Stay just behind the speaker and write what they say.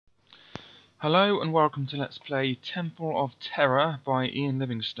Hello and welcome to Let's Play Temple of Terror by Ian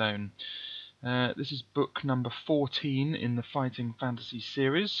Livingstone. This is book number 14 in the Fighting Fantasy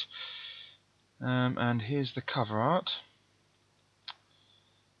series, and here's the cover art.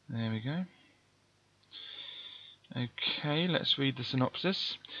 There we go. Okay, let's read the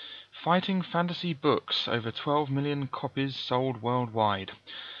synopsis. Fighting fantasy books, over 12 million copies sold worldwide.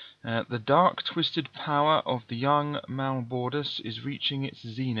 The dark, twisted power of the young Malbordus is reaching its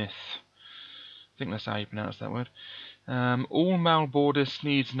zenith. I think that's how you pronounce that word. All Malbordus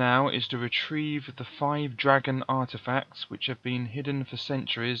needs now is to retrieve the 5 dragon artifacts which have been hidden for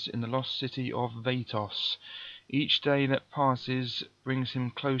centuries in the lost city of Vatos. Each day that passes brings him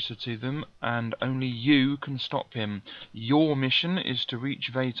closer to them, and only you can stop him. Your mission is to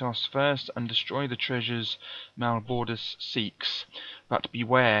reach Vatos first and destroy the treasures Malbordus seeks. But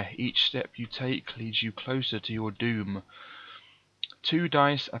beware, each step you take leads you closer to your doom. 2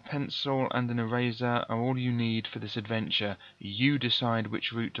 dice, a pencil and an eraser are all you need for this adventure. You decide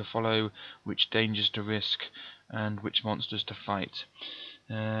which route to follow, which dangers to risk, and which monsters to fight.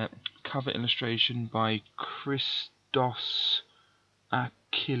 Cover illustration by Christos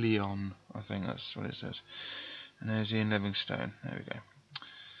Achilleon. I think that's what it says. And there's Ian Livingstone. There we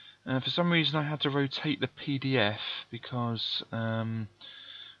go. For some reason I had to rotate the PDF because,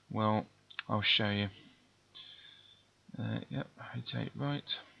 well, I'll show you. Yep, rotate right.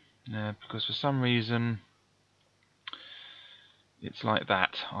 Because for some reason it's like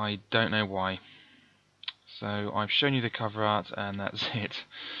that. I don't know why. So I've shown you the cover art and that's it.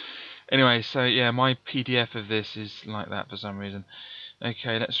 Anyway, so yeah, my PDF of this is like that for some reason.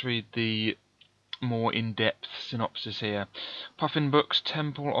 Okay, let's read the more in-depth synopsis here. Puffin Book's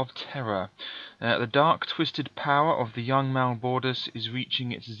Temple of Terror. The dark, twisted power of the young Malbordus is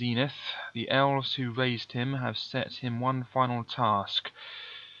reaching its zenith. The elves who raised him have set him one final task: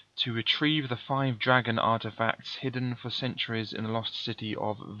 to retrieve the 5 dragon artifacts hidden for centuries in the lost city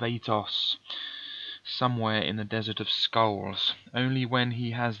of Vatos, somewhere in the Desert of Skulls. Only when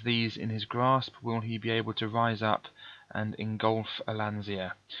he has these in his grasp will he be able to rise up and engulf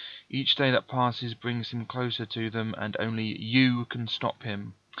Alanzia. Each day that passes brings him closer to them, and only you can stop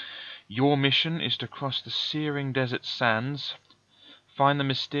him. Your mission is to cross the searing desert sands, find the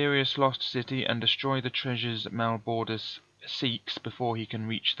mysterious lost city, and destroy the treasures Malbordus seeks before he can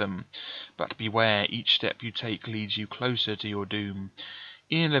reach them. But beware, each step you take leads you closer to your doom.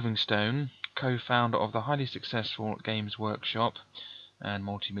 Ian Livingstone, co-founder of the highly successful Games Workshop and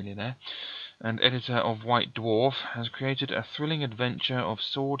multimillionaire, and editor of White Dwarf, has created a thrilling adventure of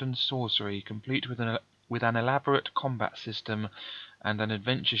sword and sorcery, complete with an elaborate combat system and an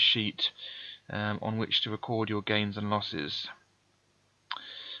adventure sheet on which to record your gains and losses.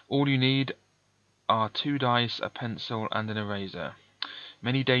 All you need are 2 dice, a pencil and an eraser.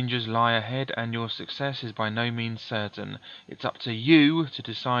 Many dangers lie ahead, and your success is by no means certain. It's up to you to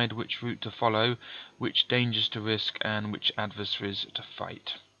decide which route to follow, which dangers to risk, and which adversaries to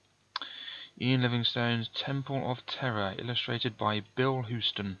fight. Ian Livingstone's Temple of Terror, illustrated by Bill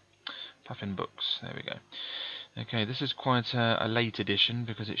Houston. Puffin Books. There we go. Okay, this is quite a late edition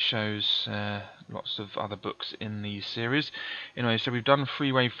because it shows lots of other books in the series. Anyway, so we've done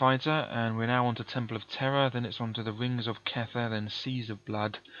Freeway Fighter, and we're now on to Temple of Terror, then it's on to the Rings of Kether, then Seas of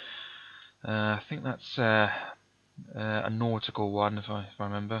Blood. I think that's a nautical one, if I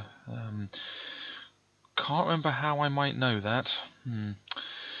remember. Can't remember how I might know that.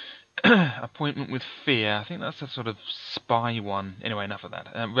 Appointment with Fear, I think that's a sort of spy one. Anyway, enough of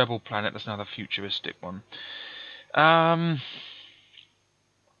that. Rebel Planet, that's another futuristic one.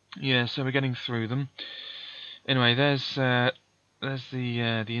 Yeah, so we're getting through them. Anyway, there's the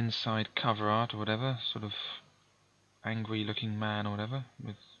inside cover art or whatever, sort of angry-looking man or whatever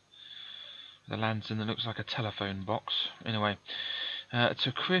with a lantern that looks like a telephone box. Anyway,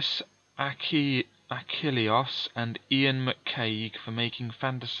 to Chris Achilleos and Ian McCaig for making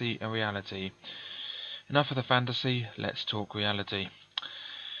fantasy a reality. Enough of the fantasy, let's talk reality.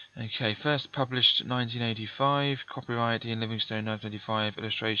 Okay, first published 1985, copyright Ian Livingstone 1985,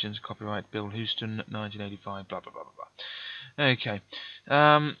 illustrations copyright Bill Houston 1985, blah blah blah blah blah. Okay,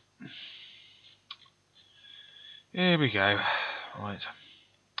 here we go. Right.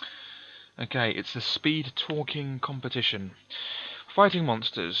 Okay, it's the speed talking competition. Fighting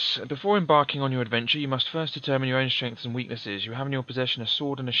monsters. Before embarking on your adventure, you must first determine your own strengths and weaknesses. You have in your possession a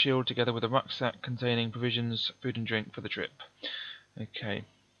sword and a shield, together with a rucksack containing provisions, food and drink for the trip. Okay.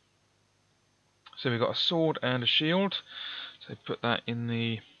 So we've got a sword and a shield. So put that in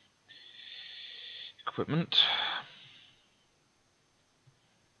the equipment.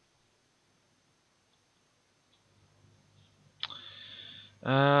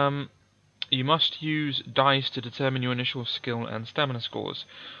 You must use dice to determine your initial skill and stamina scores.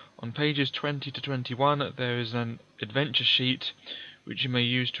 On pages 20 to 21 there is an adventure sheet which you may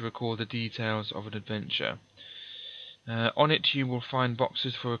use to record the details of an adventure. On it you will find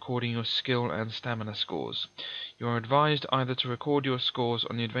boxes for recording your skill and stamina scores. You are advised either to record your scores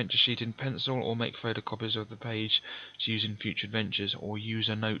on the adventure sheet in pencil or make photocopies of the page to use in future adventures, or use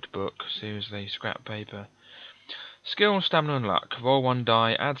a notebook, seriously, scrap paper. Skill, stamina and luck. Roll 1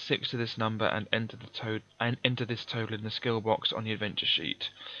 die, add 6 to this number and enter this total in the skill box on the adventure sheet.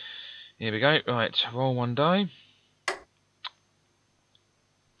 Here we go. Right, roll 1 die.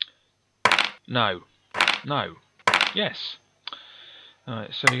 No. No. Yes.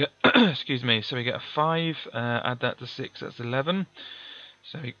 Alright, so we get excuse me, so we get a 5, add that to 6, that's 11.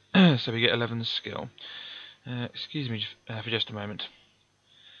 So we so we get 11 skill. Excuse me for just a moment.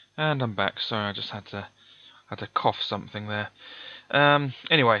 And I'm back. Sorry, I just had to cough something there.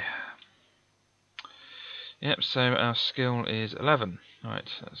 Anyway. Yep, so our skill is 11. Alright,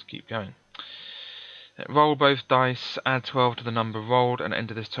 let's keep going. Roll both dice, add 12 to the number rolled, and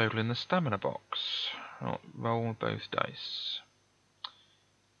enter this total in the stamina box. Roll both dice.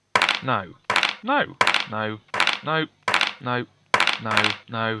 No. No. No. No. No. No.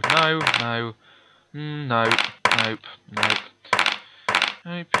 No. No. No. No. Nope. Nope.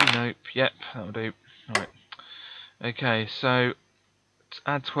 Nope. Nope. Yep, that'll do. Right. Okay, so let's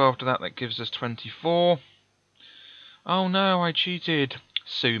add 12 to that gives us 24. Oh no, I cheated.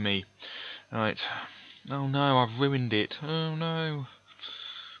 Sue me. Right. Oh no, I've ruined it. Oh no.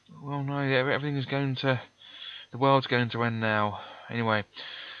 Oh no, everything's going to... The world's going to end now. Anyway,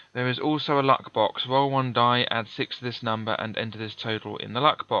 there is also a luck box. Roll 1 die, add 6 to this number, and enter this total in the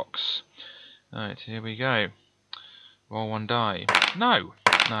luck box. Right, here we go. Roll 1 die. No!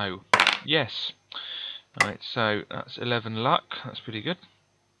 No. Yes. Right, so that's 11 luck. That's pretty good.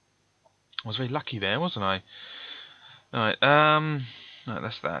 I was very lucky there, wasn't I? Right, right,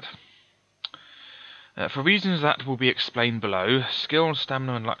 that's that. For reasons that will be explained below, skill,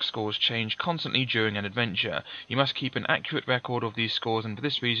 stamina and luck scores change constantly during an adventure. You must keep an accurate record of these scores, and for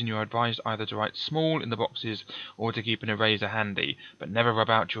this reason you are advised either to write small in the boxes or to keep an eraser handy, but never rub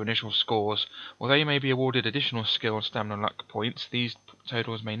out your initial scores. Although you may be awarded additional skill, stamina and luck points, these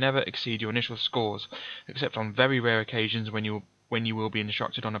totals may never exceed your initial scores, except on very rare occasions when you will be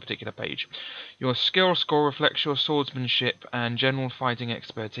instructed on a particular page. Your skill score reflects your swordsmanship and general fighting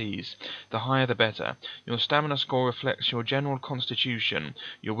expertise. The higher the better. Your stamina score reflects your general constitution,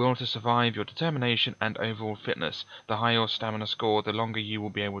 your will to survive, your determination and overall fitness. The higher your stamina score, the longer you will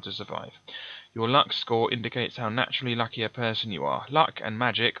be able to survive. Your luck score indicates how naturally lucky a person you are. Luck and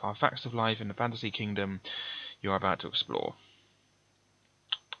magic are facts of life in the fantasy kingdom you are about to explore.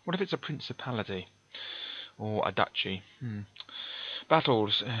 What if it's a principality? Or a duchy?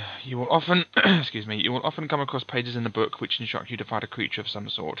 Battles. You will often you will often come across pages in the book which instruct you to fight a creature of some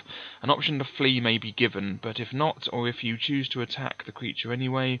sort. An option to flee may be given, but if not, or if you choose to attack the creature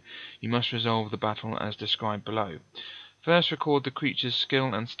anyway, you must resolve the battle as described below. First, record the creature's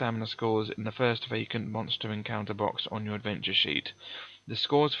skill and stamina scores in the first vacant monster encounter box on your adventure sheet. The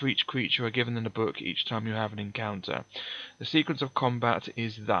scores for each creature are given in the book each time you have an encounter. The sequence of combat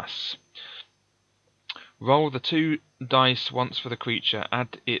is thus. Roll the 2 dice once for the creature,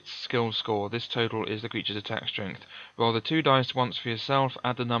 add its skill score. This total is the creature's attack strength. Roll the 2 dice once for yourself,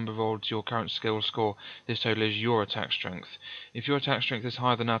 add the number rolled to your current skill score. This total is your attack strength. If your attack strength is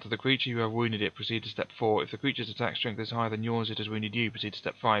higher than that of the creature, you have wounded it. Proceed to step 4. If the creature's attack strength is higher than yours, it has wounded you. Proceed to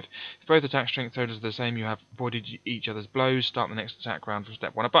step 5. If both attack strength totals are the same, you have avoided each other's blows. Start the next attack round from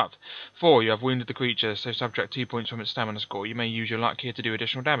step 1 above. 4. You have wounded the creature, so subtract 2 points from its stamina score. You may use your luck here to do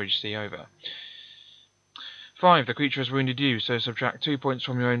additional damage. See over. 5. The creature has wounded you, so subtract 2 points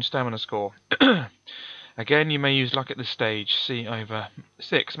from your own stamina score. Again, you may use luck at this stage. See over.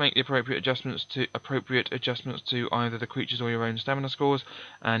 6. Make the appropriate adjustments to either the creature's or your own stamina scores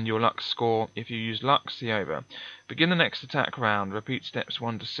and your luck score. If you use luck, see over. Begin the next attack round. Repeat steps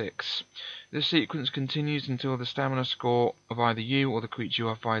 1 to 6. This sequence continues until the stamina score of either you or the creature you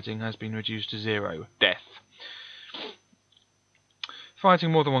are fighting has been reduced to 0. Death.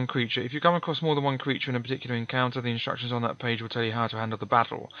 Fighting more than one creature. If you come across more than one creature in a particular encounter, the instructions on that page will tell you how to handle the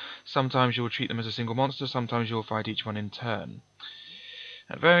battle. Sometimes you will treat them as a single monster, sometimes you will fight each one in turn.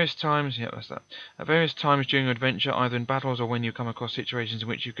 At various times, At various times during your adventure, either in battles or when you come across situations in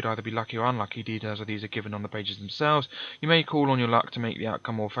which you could either be lucky or unlucky, details of these are given on the pages themselves. You may call on your luck to make the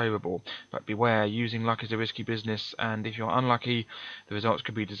outcome more favourable, but beware, using luck is a risky business, and if you're unlucky, the results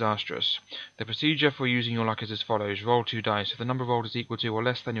could be disastrous. The procedure for using your luck is as follows. Roll 2 dice. If the number rolled is equal to or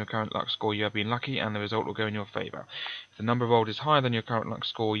less than your current luck score, you have been lucky, and the result will go in your favour. If the number rolled is higher than your current luck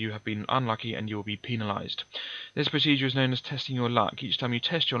score, you have been unlucky, and you will be penalised. This procedure is known as testing your luck. Each time you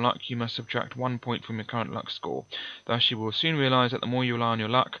test your luck, you must subtract 1 point from your current luck score. Thus, you will soon realise that the more you rely on your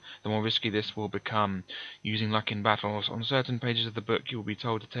luck, the more risky this will become. Using luck in battles. On certain pages of the book, you will be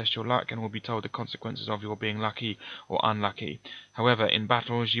told to test your luck and will be told the consequences of your being lucky or unlucky. However, in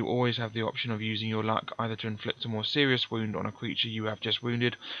battles, you always have the option of using your luck either to inflict a more serious wound on a creature you have just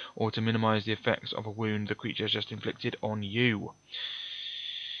wounded, or to minimise the effects of a wound the creature has just inflicted on you.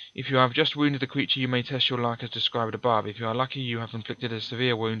 If you have just wounded the creature, you may test your luck as described above. If you are lucky, you have inflicted a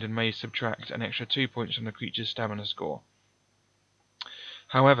severe wound and may subtract an extra 2 points from the creature's stamina score.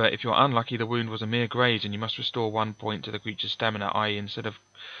 However, if you are unlucky, the wound was a mere graze and you must restore 1 point to the creature's stamina, i.e. instead of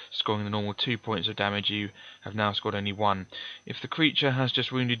scoring the normal 2 points of damage, you have now scored only 1. If the creature has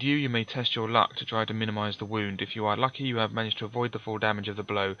just wounded you, you may test your luck to try to minimise the wound. If you are lucky, you have managed to avoid the full damage of the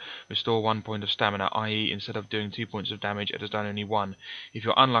blow. Restore 1 point of stamina, i.e. instead of doing 2 points of damage, it has done only 1. If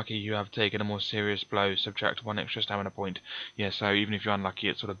you're unlucky, you have taken a more serious blow. Subtract 1 extra stamina point. Yeah, so even if you're unlucky,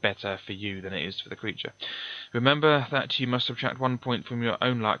 it's sort of better for you than it is for the creature. Remember that you must subtract 1 point from your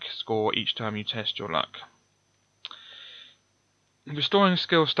own luck score each time you test your luck. Restoring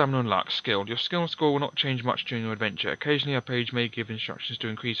skill, stamina and luck. Skill. Your skill score will not change much during your adventure. Occasionally a page may give instructions to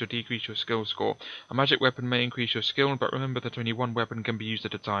increase or decrease your skill score. A magic weapon may increase your skill, but remember that only 1 weapon can be used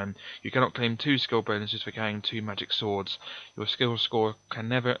at a time. You cannot claim 2 skill bonuses for carrying 2 magic swords. Your skill score can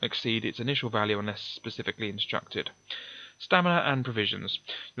never exceed its initial value unless specifically instructed. Stamina and provisions.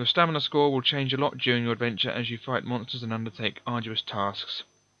 Your stamina score will change a lot during your adventure as you fight monsters and undertake arduous tasks.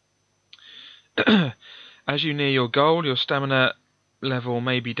 As you near your goal, your stamina level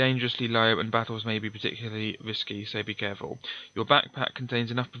may be dangerously low and battles may be particularly risky, so be careful. Your backpack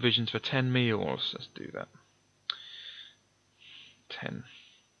contains enough provisions for 10 meals. Let's do that. 10.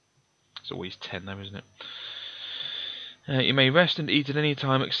 It's always 10 though, isn't it? You may rest and eat at any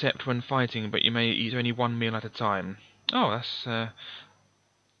time except when fighting, but you may eat only 1 meal at a time. Oh, that's...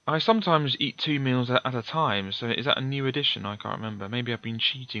 I sometimes eat 2 meals at a time, so is that a new addition? I can't remember. Maybe I've been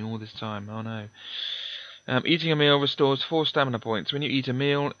cheating all this time. Oh no. Eating a meal restores 4 stamina points. When you eat a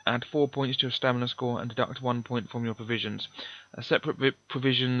meal, add 4 points to your stamina score and deduct 1 point from your provisions. A separate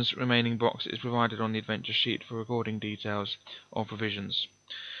provisions remaining box is provided on the adventure sheet for recording details of provisions.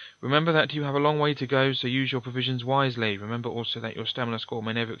 Remember that you have a long way to go, so use your provisions wisely. Remember also that your stamina score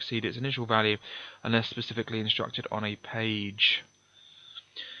may never exceed its initial value unless specifically instructed on a page.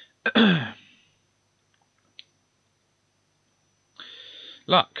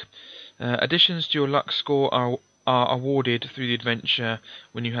 Luck. Additions to your luck score are awarded through the adventure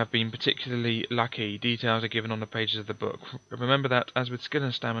when you have been particularly lucky. Details are given on the pages of the book. Remember that, as with skill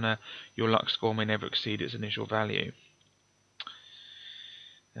and stamina, your luck score may never exceed its initial value.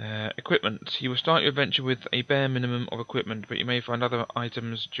 Equipment. You will start your adventure with a bare minimum of equipment, but you may find other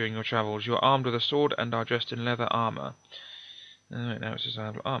items during your travels. You are armed with a sword and are dressed in leather armour. Now it says I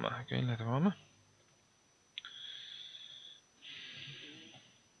have armour. Okay, leather armour.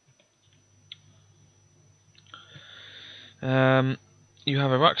 You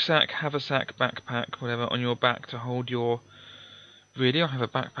have a rucksack, haversack, backpack, whatever, on your back to hold your... Really? I have a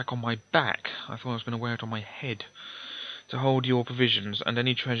backpack on my back. I thought I was going to wear it on my head. To hold your provisions and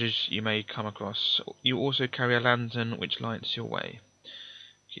any treasures you may come across. You also carry a lantern which lights your way.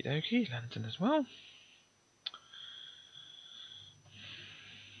 Okie dokie, lantern as well.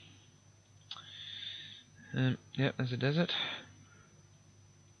 Yep, there's a desert.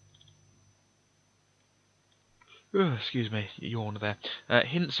 Excuse me, yawn there.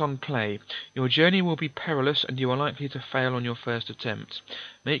 Hints on play. Your journey will be perilous and you are likely to fail on your first attempt.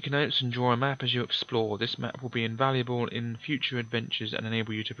 Make notes and draw a map as you explore. This map will be invaluable in future adventures and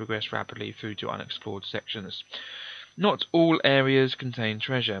enable you to progress rapidly through to unexplored sections. Not all areas contain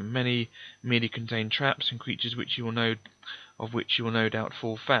treasure. Many merely contain traps and creatures which you will no doubt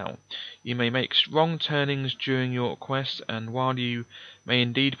fall foul. You may make wrong turnings during your quest, and while you may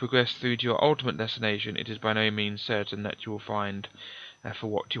indeed progress through to your ultimate destination, it is by no means certain that you will find for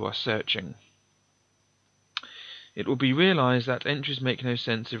what you are searching. It will be realized that entries make no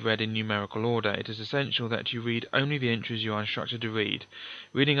sense if read in numerical order. It is essential that you read only the entries you are instructed to read.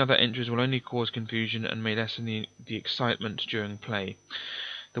 Reading other entries will only cause confusion and may lessen the excitement during play.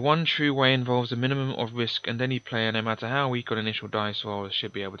 The one true way involves a minimum of risk, and any player, no matter how weak on initial dice rolls,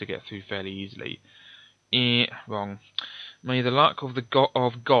 should be able to get through fairly easily. Wrong. May the luck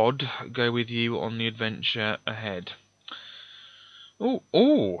of God go with you on the adventure ahead.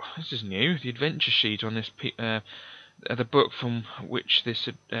 Oh, this is new. The adventure sheet on this the book from which this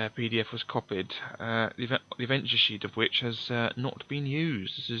PDF was copied. The adventure sheet of which has not been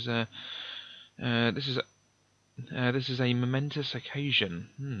used. This is a momentous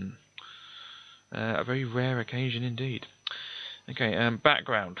occasion. A very rare occasion indeed. Okay.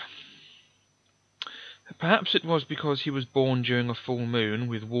 Background. Perhaps it was because he was born during a full moon,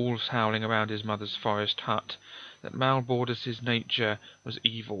 with wolves howling around his mother's forest hut, that Malbordus's nature was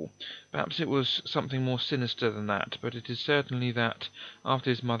evil. Perhaps it was something more sinister than that, but it is certainly that, after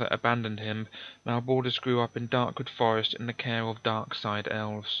his mother abandoned him, Malbordus grew up in Darkwood Forest in the care of dark-side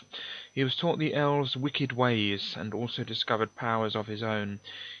elves. He was taught the elves' wicked ways, and also discovered powers of his own.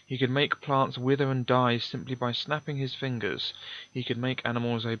 He could make plants wither and die simply by snapping his fingers. He could make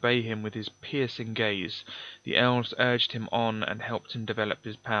animals obey him with his piercing gaze. The elves urged him on and helped him develop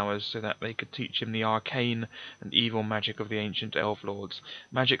his powers so that they could teach him the arcane and evil magic of the ancient elf lords,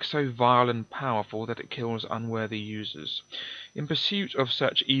 magic so vile and powerful that it kills unworthy users. In pursuit of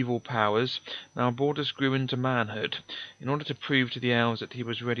such evil powers, Malbordus grew into manhood. In order to prove to the elves that he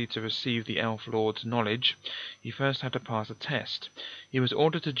was ready to receive the elf lord's knowledge, he first had to pass a test. He was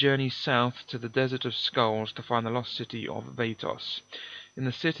ordered to journey south to the Desert of Skulls to find the lost city of Vatos. In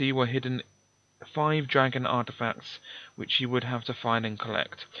the city were hidden 5 dragon artifacts, which he would have to find and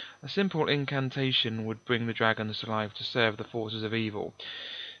collect. A simple incantation would bring the dragons to life to serve the forces of evil.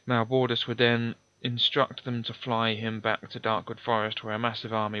 Malbordus would then instruct them to fly him back to Darkwood Forest, where a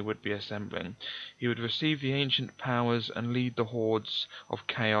massive army would be assembling. He would receive the ancient powers and lead the hordes of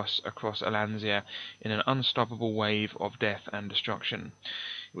chaos across Alanzia in an unstoppable wave of death and destruction.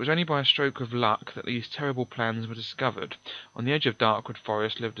 It was only by a stroke of luck that these terrible plans were discovered. On the edge of Darkwood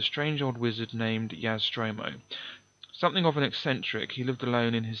Forest lived a strange old wizard named Yazstromo. Something of an eccentric, he lived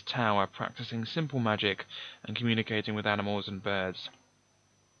alone in his tower, practicing simple magic and communicating with animals and birds.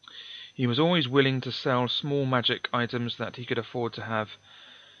 He was always willing to sell small magic items that he could afford to have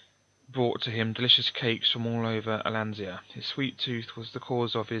brought to him delicious cakes from all over Alanzia. His sweet tooth was the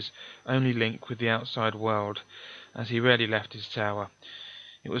cause of his only link with the outside world, as he rarely left his tower.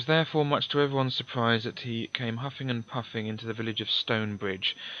 It was therefore much to everyone's surprise that he came huffing and puffing into the village of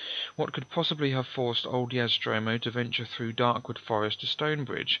Stonebridge. What could possibly have forced old Yazstromo to venture through Darkwood Forest to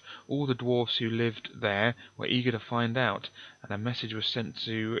Stonebridge? All the dwarfs who lived there were eager to find out, and a message was sent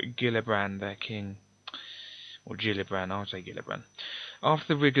to Gillibrand, their king. Or Gillibrand, I'll say Gillibrand. After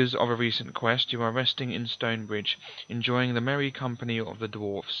the rigours of a recent quest, you are resting in Stonebridge, enjoying the merry company of the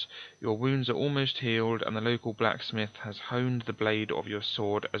dwarfs. Your wounds are almost healed, and the local blacksmith has honed the blade of your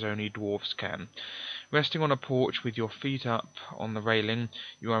sword as only dwarfs can. Resting on a porch with your feet up on the railing,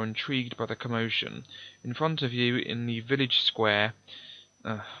 you are intrigued by the commotion. In front of you, in the village square...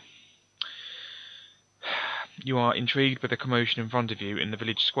 you are intrigued by the commotion in front of you in the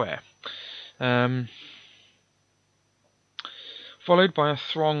village square. Followed by a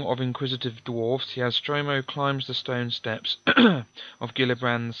throng of inquisitive dwarfs, Yazstromo climbs the stone steps of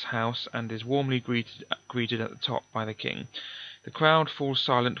Gillibrand's house and is warmly greeted at the top by the king. The crowd falls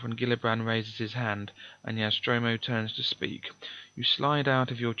silent when Gillibrand raises his hand, and Yazstromo turns to speak. You slide out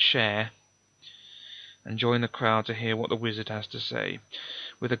of your chair and join the crowd to hear what the wizard has to say.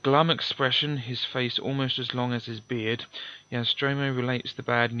 With a glum expression, his face almost as long as his beard, Yazstromo relates the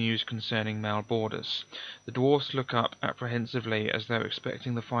bad news concerning Malbordus. The dwarfs look up apprehensively, as though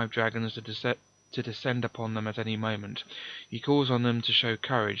expecting the 5 dragons to descend upon them at any moment. He calls on them to show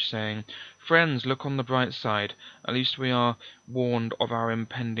courage, saying, "Friends, look on the bright side. At least we are warned of our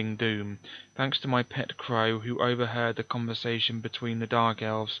impending doom. Thanks to my pet crow, who overheard the conversation between the Dark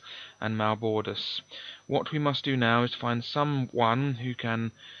Elves and Malbordus. What we must do now is find someone who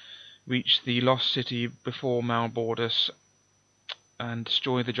can reach the lost city before Malbordus and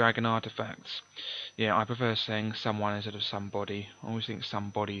destroy the dragon artifacts." Yeah, I prefer saying someone instead of somebody. I always think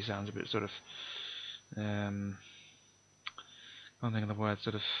somebody sounds a bit sort of... can't think of the word,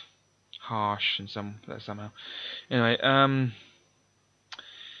 sort of harsh and somehow. Anyway,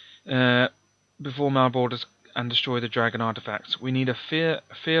 before Malbordus and destroy the dragon artifacts, we need a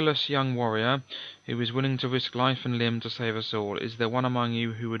fearless young warrior who is willing to risk life and limb to save us all. Is there one among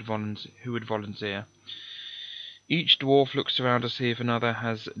you who would volunteer? Each dwarf looks around to see if another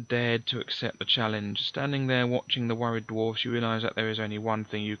has dared to accept the challenge. Standing there watching the worried dwarfs, you realise that there is only one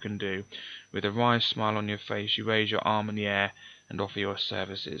thing you can do. With a wry smile on your face, you raise your arm in the air and offer your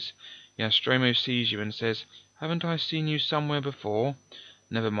services. Yazstromo sees you and says, "Haven't I seen you somewhere before?"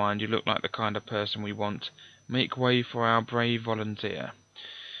 Never mind, you look like the kind of person we want. Make way for our brave volunteer.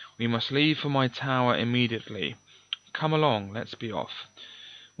 We must leave for my tower immediately. Come along, let's be off.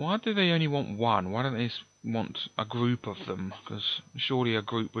 Why do they only want one? Why don't they want a group of them? Because surely a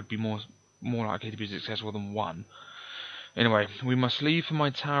group would be more likely to be successful than one. Anyway, we must leave for my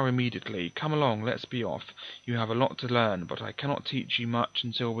tower immediately. Come along, let's be off. You have a lot to learn, but I cannot teach you much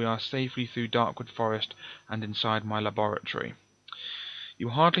until we are safely through Darkwood Forest and inside my laboratory. You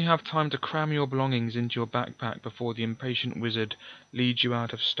hardly have time to cram your belongings into your backpack before the impatient wizard leads you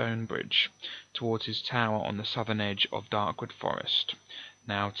out of Stonebridge, towards his tower on the southern edge of Darkwood Forest.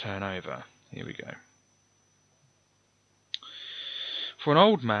 Now turn over. Here we go. For an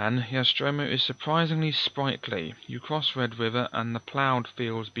old man, Nostromo is surprisingly sprightly. You cross Red River and the ploughed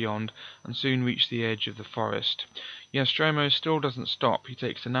fields beyond, and soon reach the edge of the forest. Nostromo still doesn't stop. He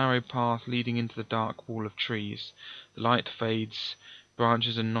takes a narrow path leading into the dark wall of trees. The light fades,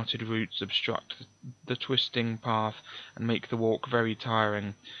 branches and knotted roots obstruct the twisting path and make the walk very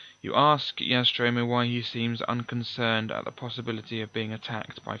tiring. You ask Nostromo why he seems unconcerned at the possibility of being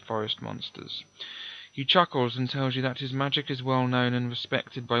attacked by forest monsters. He chuckles and tells you that his magic is well known and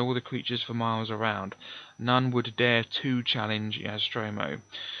respected by all the creatures for miles around. None would dare to challenge Nostromo.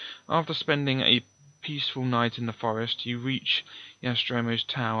 After spending a peaceful night in the forest, you reach Nostromo's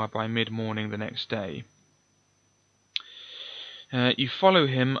tower by mid-morning the next day. You follow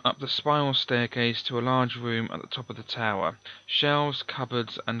him up the spiral staircase to a large room at the top of the tower. Shelves,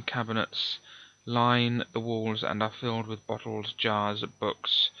 cupboards, and cabinets line the walls and are filled with bottles, jars,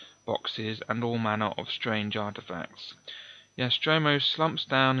 books, boxes, and all manner of strange artifacts. Nostromo slumps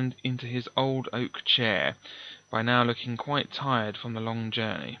down into his old oak chair, by now looking quite tired from the long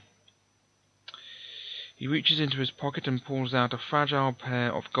journey. He reaches into his pocket and pulls out a fragile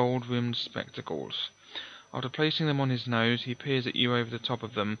pair of gold-rimmed spectacles. After placing them on his nose, he peers at you over the top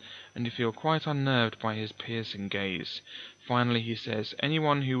of them, and you feel quite unnerved by his piercing gaze. Finally he says,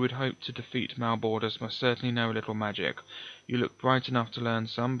 "Anyone who would hope to defeat Malbordus must certainly know a little magic. You look bright enough to learn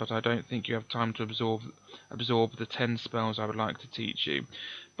some, but I don't think you have time to absorb the 10 spells I would like to teach you.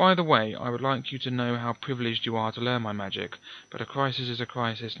 By the way, I would like you to know how privileged you are to learn my magic, but a crisis is a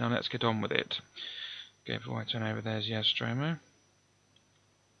crisis. Now let's get on with it." Okay, before I turn over, there's Nostromo.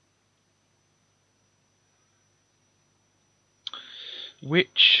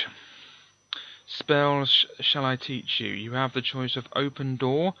 Which spells shall I teach you? You have the choice of Open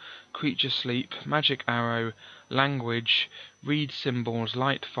Door, Creature Sleep, Magic Arrow, Language, Read Symbols,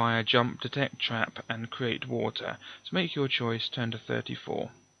 Light Fire, Jump, Detect Trap, and Create Water. So make your choice, turn to 34.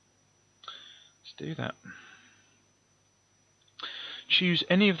 Let's do that. Choose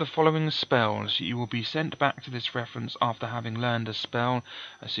any of the following spells. You will be sent back to this reference after having learned a spell.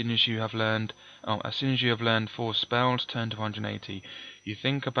 As soon as you have learned 4 spells, turn to 180. You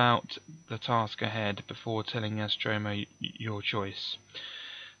think about the task ahead before telling Nostromo your choice.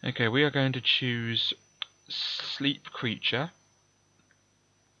 Okay, we are going to choose Sleep Creature.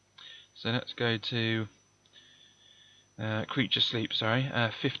 So let's go to Creature Sleep,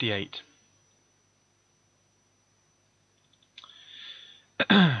 58.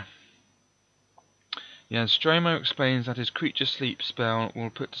 Nostromo explains that his Creature Sleep spell will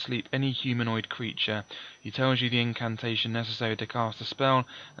put to sleep any humanoid creature. He tells you the incantation necessary to cast the spell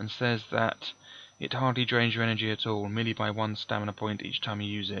and says that it hardly drains your energy at all, merely by 1 stamina point each time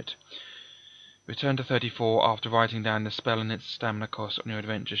you use it. Return to 34 after writing down the spell and its stamina cost on your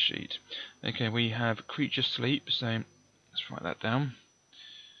adventure sheet. Okay, we have Creature Sleep, so let's write that down.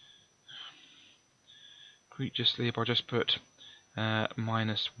 Creature Sleep, I'll just put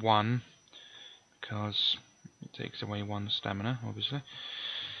 -1. Because it takes away 1 stamina, obviously.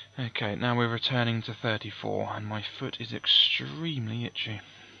 Okay, now we're returning to 34, and my foot is extremely itchy.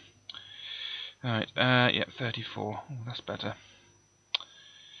 Alright, yeah, 34. Oh, that's better.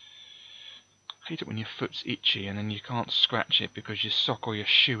 I hate it when your foot's itchy and then you can't scratch it because your sock or your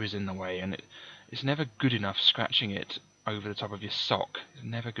shoe is in the way, and it's never good enough scratching it over the top of your sock. It's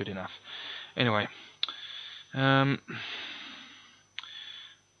never good enough. Anyway,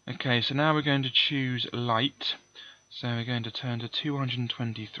 okay, so now we're going to choose Light. So we're going to turn to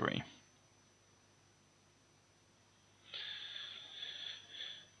 223.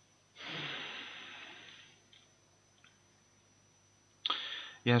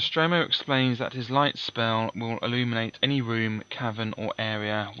 Nostromo explains that his light spell will illuminate any room, cavern, or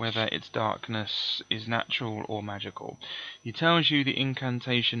area, whether its darkness is natural or magical. He tells you the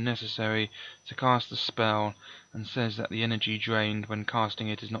incantation necessary to cast the spell and says that the energy drained when casting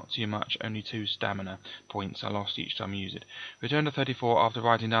it is not too much, only 2 stamina points are lost each time you use it. Return to 34 after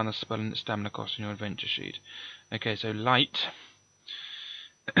writing down the spell and its stamina cost on your adventure sheet. Okay, so Light.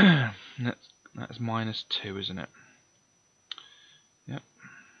 That's -2, isn't it? Yep.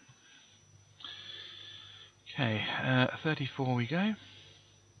 Okay, 34 we go.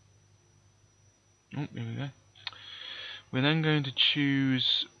 Oh, here we go. We're then going to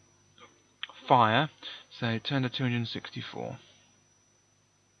choose fire, so turn to 264.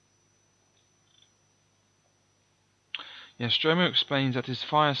 Nostromo explains that his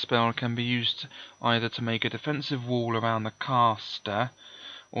fire spell can be used either to make a defensive wall around the caster,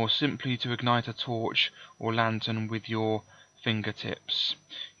 or simply to ignite a torch or lantern with your fingertips.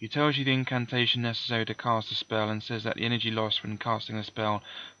 He tells you the incantation necessary to cast the spell and says that the energy lost when casting the spell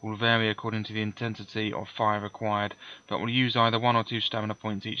will vary according to the intensity of fire required, but will use either 1 or 2 stamina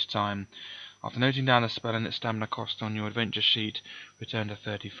points each time. After noting down the spell and its stamina cost on your adventure sheet, return to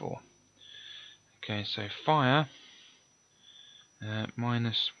 34. Okay, so fire,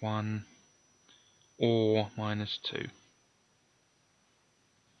 -1 or -2.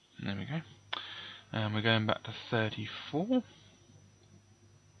 There we go. And we're going back to 34.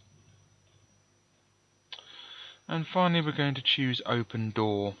 And finally we're going to choose open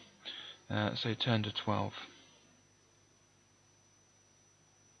door, so turn to 12.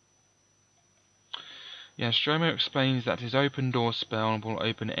 Nostromo explains that his open door spell will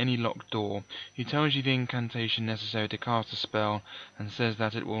open any locked door. He tells you the incantation necessary to cast the spell and says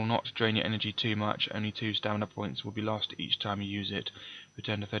that it will not drain your energy too much, only 2 stamina points will be lost each time you use it.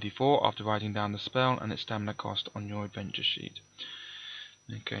 Return to 34 after writing down the spell and its stamina cost on your adventure sheet.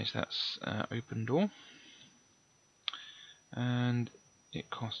 Okay, so that's open door. And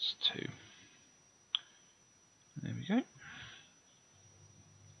it costs 2. There we go.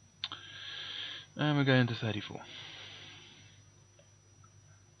 And we're going to 34.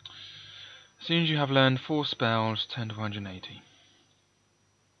 As soon as you have learned 4 spells, turn to 180.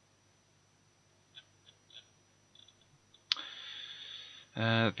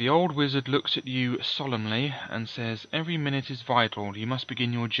 The old wizard looks at you solemnly and says, "Every minute is vital. You must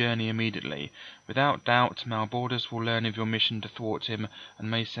begin your journey immediately. Without doubt, Malbordus will learn of your mission to thwart him and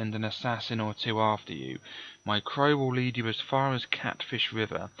may send an assassin or 2 after you. My crow will lead you as far as Catfish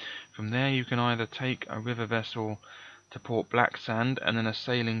River. From there you can either take a river vessel to Port Blacksand and then a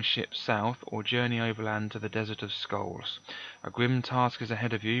sailing ship south, or journey overland to the Desert of Skulls. A grim task is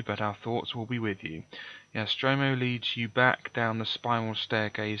ahead of you, but our thoughts will be with you." Nostromo leads you back down the spiral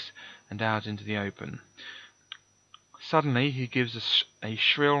staircase and out into the open. Suddenly he gives a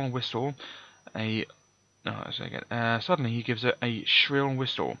shrill whistle. Suddenly he gives a shrill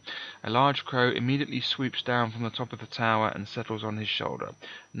whistle. A large crow immediately swoops down from the top of the tower and settles on his shoulder.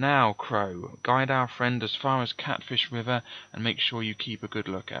 "Now, crow, guide our friend as far as Catfish River and make sure you keep a good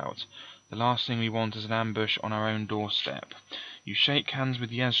lookout. The last thing we want is an ambush on our own doorstep." You shake hands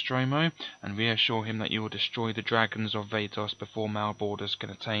with Nostromo and reassure him that you will destroy the dragons of Vatos before Malbordus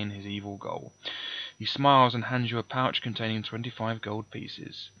can attain his evil goal. He smiles and hands you a pouch containing 25 gold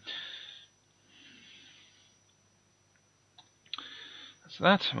pieces. That's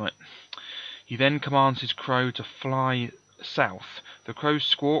that. Right. He then commands his crow to fly south. The crow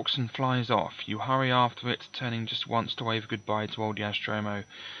squawks and flies off. You hurry after it, turning just once to wave goodbye to old Nostromo.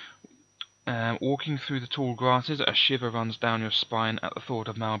 Walking through the tall grasses, a shiver runs down your spine at the thought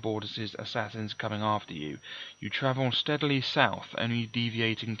of Malbordus' assassins coming after you. You travel steadily south, only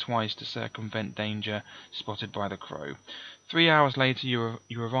deviating twice to circumvent danger spotted by the crow. 3 hours later you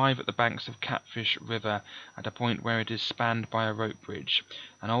arrive at the banks of Catfish River at a point where it is spanned by a rope bridge.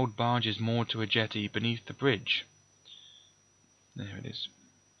 An old barge is moored to a jetty beneath the bridge. There it is.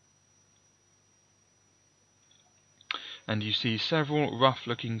 And you see several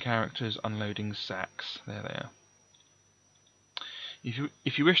rough-looking characters unloading sacks. There they are.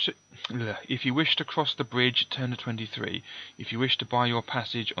 If you wish to cross the bridge, turn to 23. If you wish to buy your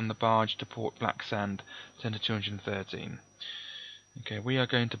passage on the barge to Port Blacksand, turn to 213. Okay, we are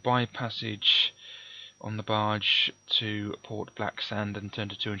going to buy passage on the barge to Port Blacksand and turn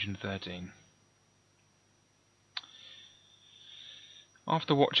to 213.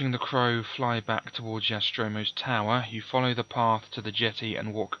 After watching the crow fly back towards Nostromo's tower, you follow the path to the jetty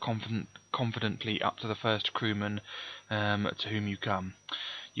and walk confidently up to the first crewman to whom you come.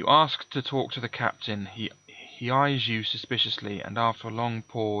 You ask to talk to the captain. He eyes you suspiciously and after a long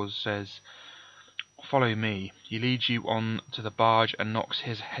pause says, "Follow me." He leads you on to the barge and knocks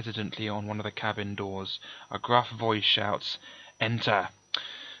hesitantly on one of the cabin doors. A gruff voice shouts, "Enter."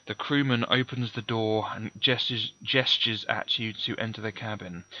 The crewman opens the door and gestures at you to enter the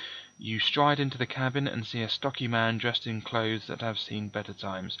cabin. You stride into the cabin and see a stocky man dressed in clothes that have seen better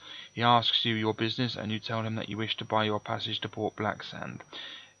times. He asks you your business and you tell him that you wish to buy your passage to Port Blacksand.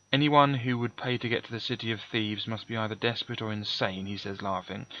 Anyone who would pay to get to the City of Thieves must be either desperate or insane, he says,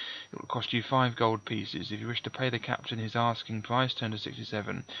 laughing. It will cost you 5 gold pieces. If you wish to pay the captain his asking price, turn to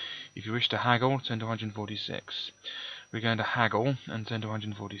 67. If you wish to haggle, turn to 146. We're going to haggle and turn to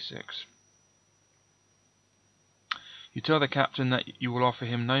 146. You tell the captain that you will offer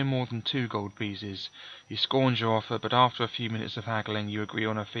him no more than 2 gold pieces. He scorns your offer, but after a few minutes of haggling, you agree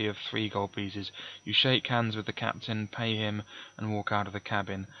on a fee of 3 gold pieces. You shake hands with the captain, pay him, and walk out of the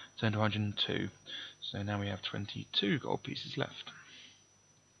cabin. Turn to 102. So now we have 22 gold pieces left.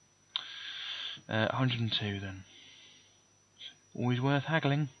 102 then. Always worth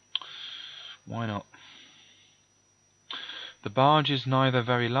haggling. Why not? The barge is neither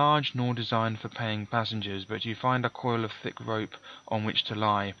very large nor designed for paying passengers, but you find a coil of thick rope on which to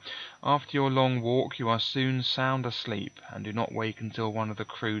lie. After your long walk you are soon sound asleep, and do not wake until one of the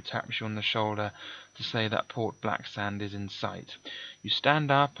crew taps you on the shoulder to say that Port Blacksand is in sight. You stand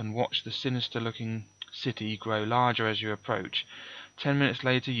up and watch the sinister-looking city grow larger as you approach. 10 minutes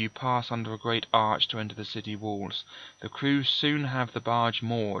later you pass under a great arch to enter the city walls. The crew soon have the barge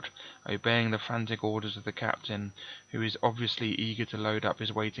moored, obeying the frantic orders of the captain, who is obviously eager to load up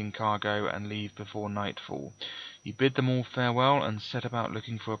his waiting cargo and leave before nightfall. You bid them all farewell and set about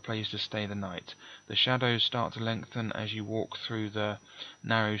looking for a place to stay the night. The shadows start to lengthen as you walk through the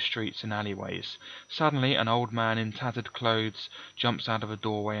narrow streets and alleyways. Suddenly an old man in tattered clothes jumps out of a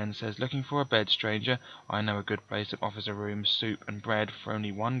doorway and says, "Looking for a bed, stranger? I know a good place that offers a room, soup and bread for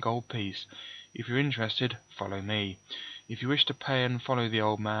only 1 gold piece. If you're interested, follow me." If you wish to pay and follow the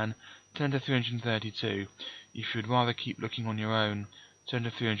old man, turn to 332. If you'd rather keep looking on your own, turn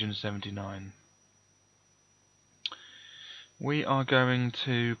to 379. We are going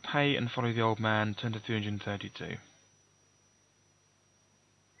to pay and follow the old man, turn to 332.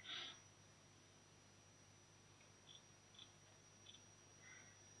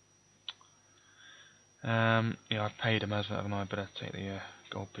 Yeah, I've paid him, haven't I? Better take the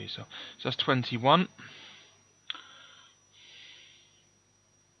gold piece off. So that's 21.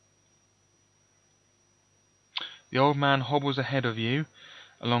 The old man hobbles ahead of you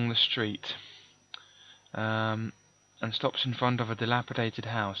along the street and stops in front of a dilapidated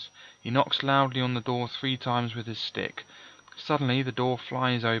house. He knocks loudly on the door 3 times with his stick. Suddenly the door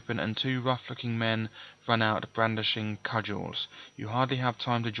flies open and 2 rough-looking men run out brandishing cudgels. You hardly have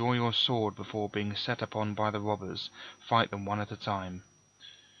time to draw your sword before being set upon by the robbers. Fight them one at a time.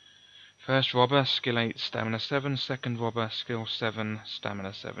 First robber, skill 8, stamina 7. Second robber, skill 7,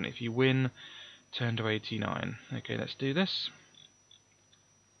 stamina 7. If you win, turn to 89. Okay, let's do this.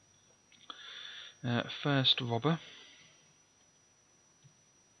 First robber.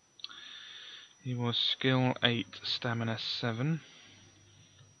 He was skill 8, stamina 7.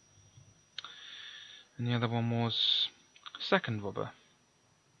 And the other one was second robber.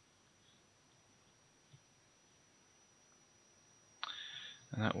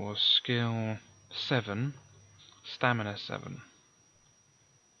 And that was skill 7, stamina 7.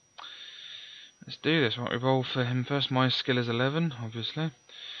 Let's do this. Right, we roll for him first. My skill is 11, obviously.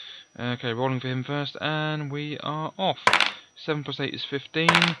 Okay, rolling for him first, and we are off. 7 plus 8 is 15.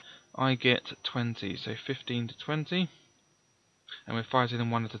 I get 20, so 15 to 20. And we're fighting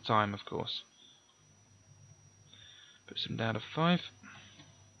them one at a time, of course. Puts them down to 5.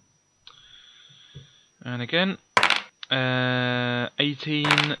 And again,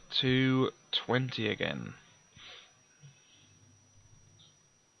 18 to 20 again.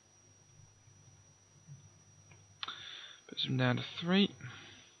 Puts them down to 3.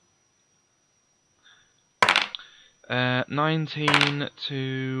 19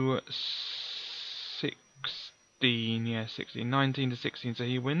 to 16. Yeah, 16. 19 to 16, so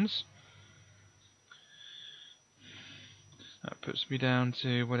he wins. That puts me down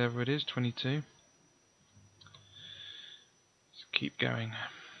to whatever it is, 22. Let's keep going.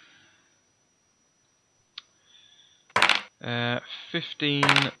 15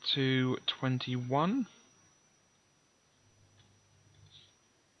 to 21.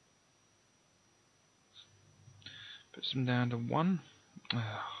 Puts them down to 1. Oh,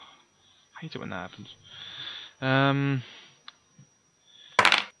 I hate it when that happens.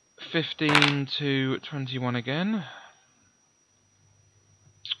 15 to 21 again.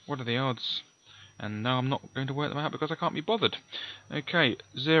 What are the odds? And now I'm not going to work them out because I can't be bothered. Okay,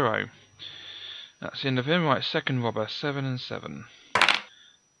 0. That's the end of him. Right, second robber, 7 and 7.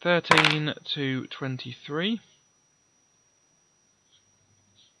 13 to 23.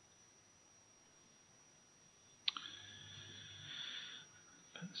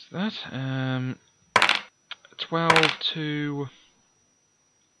 That's that. 12 to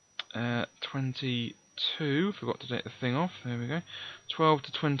 22. 2. Forgot to take the thing off. There we go. 12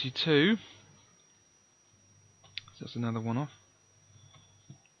 to 22. So that's another one off.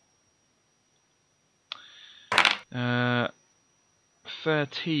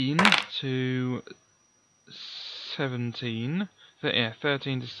 13 to 17. Yeah,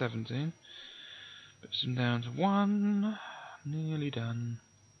 13 to 17. Puts them down to 1. Nearly done.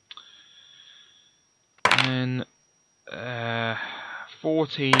 And then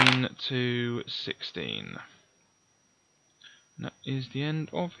 14 to 16. And that is the end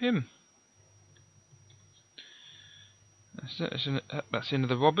of him. That's it. That's the end of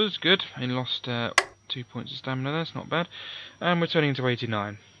the robbers. Good. He lost 2 points of stamina there. That's not bad. And we're turning to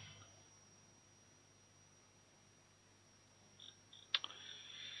 89.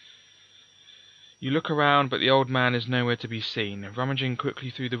 You look around, but the old man is nowhere to be seen. Rummaging quickly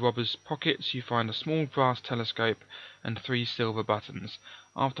through the robber's pockets, you find a small brass telescope and 3 silver buttons.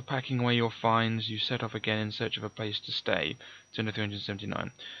 After packing away your finds, you set off again in search of a place to stay. Turn to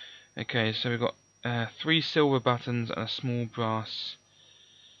 379. Okay, so we've got 3 silver buttons and a small brass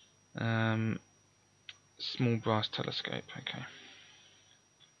telescope. Okay.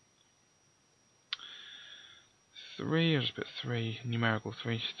 3, I'll just put 3, numerical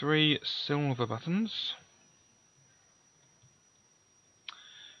 3. 3 silver buttons.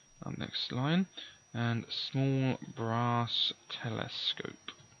 On next line. And small brass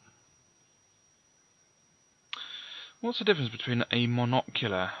telescope. What's the difference between a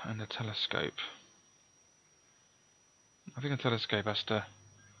monocular and a telescope? I think a telescope has to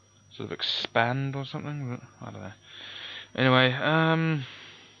sort of expand or something, but I don't know. Anyway,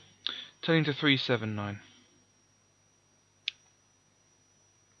 turning to 379.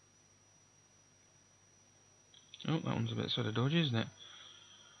 Oh, that one's a bit sort of dodgy, isn't it?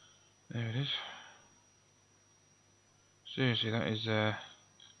 There it is. Seriously, that is the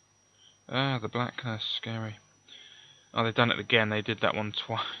blackness, scary. Oh, they've done it again. They did that one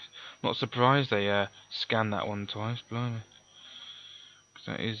twice. Not surprised they scanned that one twice. Blimey. 'Cause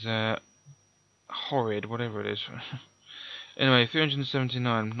that is horrid, whatever it is. Anyway,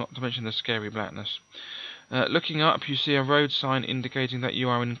 379. Not to mention the scary blackness. Looking up, you see a road sign indicating that you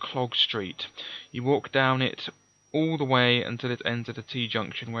are in Clog Street. You walk down it all the way until it ends at a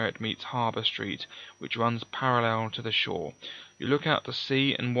T-junction where it meets Harbour Street, which runs parallel to the shore. You look out to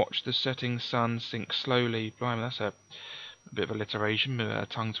sea and watch the setting sun sink slowly. Blimey, that's a bit of alliteration, a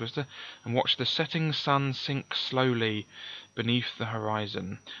tongue twister. And watch the setting sun sink slowly beneath the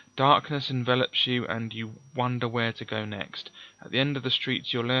horizon. Darkness envelops you and you wonder where to go next. At the end of the street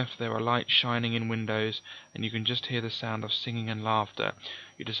to your left there are lights shining in windows and you can just hear the sound of singing and laughter.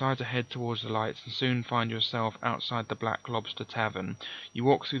 You decide to head towards the lights and soon find yourself outside the Black Lobster Tavern. You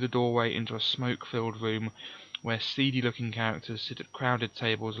walk through the doorway into a smoke-filled room where seedy-looking characters sit at crowded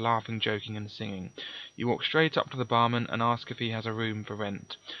tables laughing, joking and singing. You walk straight up to the barman and ask if he has a room for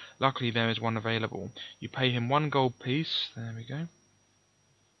rent. Luckily there is one available. You pay him 1 gold piece. There we go.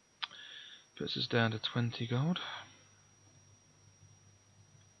 Puts us down to 20 gold.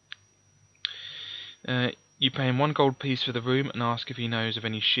 You pay him 1 gold piece for the room and ask if he knows of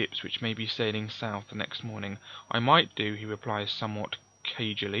any ships which may be sailing south the next morning. I might do, he replies somewhat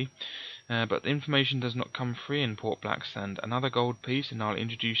cagily. But the information does not come free in Port Blacksand. Another gold piece and I'll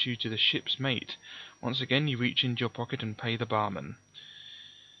introduce you to the ship's mate. Once again you reach into your pocket and pay the barman.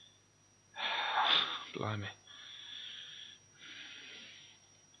 Blimey.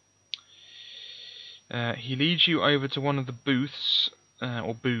 He leads you over to one of the booths,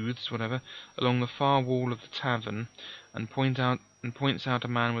 or booths, whatever, along the far wall of the tavern, and points out a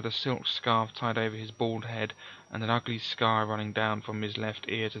man with a silk scarf tied over his bald head and an ugly scar running down from his left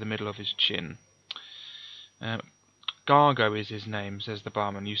ear to the middle of his chin. Gargo is his name, says the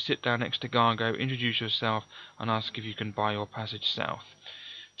barman. You sit down next to Gargo, introduce yourself, and ask if you can buy your passage south.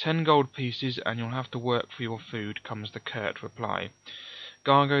 10 gold pieces, and you'll have to work for your food, comes the curt reply.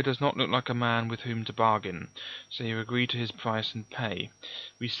 Gargo does not look like a man with whom to bargain, so you agree to his price and pay.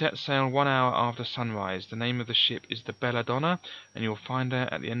 We set sail 1 hour after sunrise. The name of the ship is the Belladonna, and you'll find her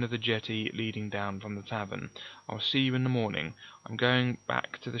at the end of the jetty leading down from the tavern. I'll see you in the morning. I'm going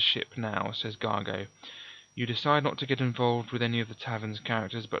back to the ship now, says Gargo. You decide not to get involved with any of the tavern's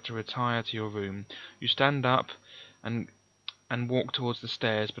characters, but to retire to your room. You stand up and walk towards the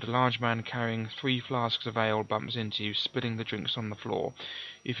stairs, but a large man carrying 3 flasks of ale bumps into you, spilling the drinks on the floor.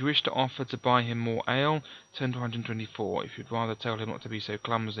 If you wish to offer to buy him more ale, turn to 124. If you'd rather tell him not to be so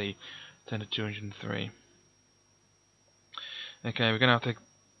clumsy, turn to 203. Okay, we're going to have to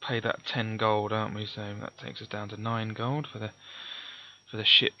pay that 10 gold, aren't we? So that takes us down to 9 gold for the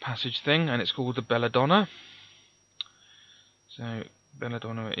ship passage thing, and it's called the Belladonna. So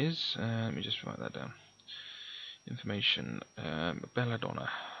Belladonna it is. Let me just write that down. Information. Belladonna.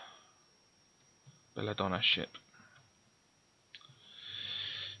 Belladonna ship.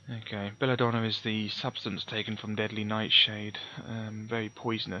 Okay, belladonna is the substance taken from deadly nightshade. Very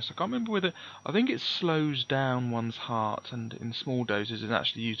poisonous. I can't remember whether... I think it slows down one's heart, and in small doses is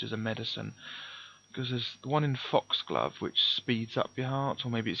actually used as a medicine. Because there's the one in foxglove which speeds up your heart,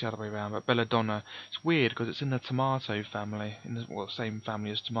 or maybe it's the other way around. But belladonna, it's weird because it's in the tomato family, in the same family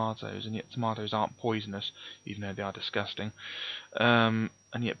as tomatoes, and yet tomatoes aren't poisonous, even though they are disgusting. And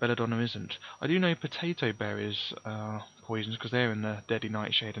yet belladonna isn't. I do know potato berries are poisonous because they're in the deadly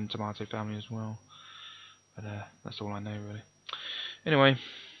nightshade and tomato family as well. But that's all I know really. Anyway,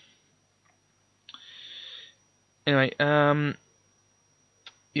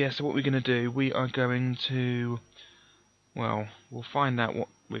 yeah, so what we're going to do, we are going to, well, we'll find out what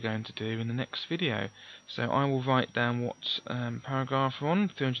we're going to do in the next video. So I will write down what paragraph we're on,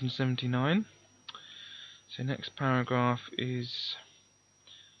 379. So next paragraph is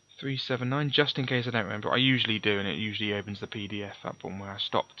 379, just in case I don't remember. I usually do, and it usually opens the PDF up on where I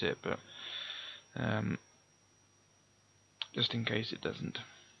stopped it, but just in case it doesn't.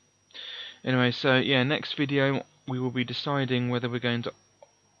 Anyway, so yeah, next video we will be deciding whether we're going to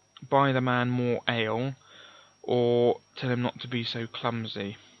buy the man more ale, or tell him not to be so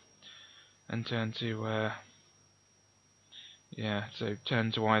clumsy, and turn to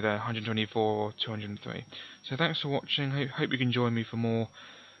turn to either 124 or 203. So thanks for watching. Hope you can join me for more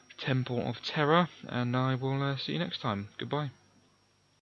Temple of Terror, and I will see you next time. Goodbye.